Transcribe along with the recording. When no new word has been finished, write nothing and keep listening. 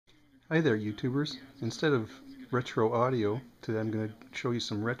Hi there, YouTubers. Instead of retro audio, today I'm going to show you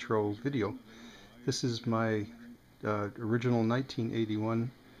some retro video. This is my original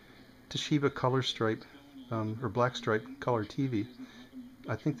 1981 Toshiba color stripe or Blackstripe color TV.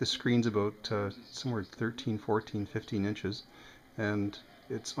 I think the screen's about somewhere 13, 14, 15 inches, and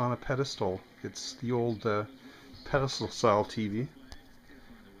it's on a pedestal. It's the old pedestal style TV.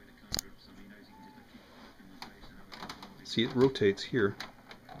 See, it rotates here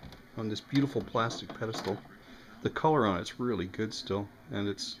on this beautiful plastic pedestal. The color on it's really good still, and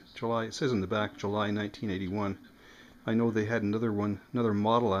it's July. It says in the back July 1981. I know they had another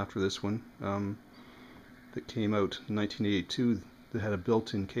model after this one that came out in 1982 that had a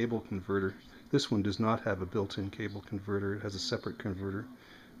built-in cable converter. This one does not have a built-in cable converter. It has a separate converter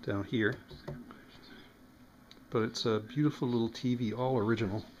down here. But it's a beautiful little TV, all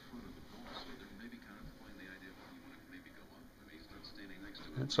original.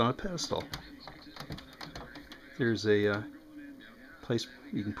 It's on a pedestal. There's a place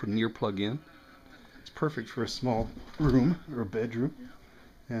you can put an earplug in. It's perfect for a small room or a bedroom,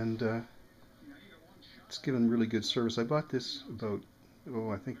 and it's given really good service. I bought this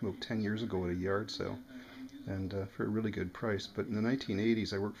I think about 10 years ago at a yard sale, and for a really good price. But in the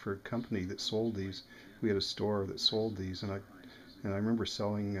 1980s, I worked for a company that sold these. We had a store that sold these, and I remember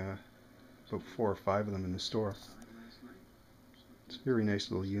selling about 4 or 5 of them in the store. It's a very nice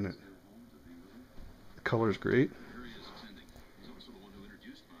little unit. The color's great.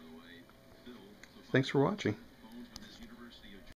 Thanks for watching.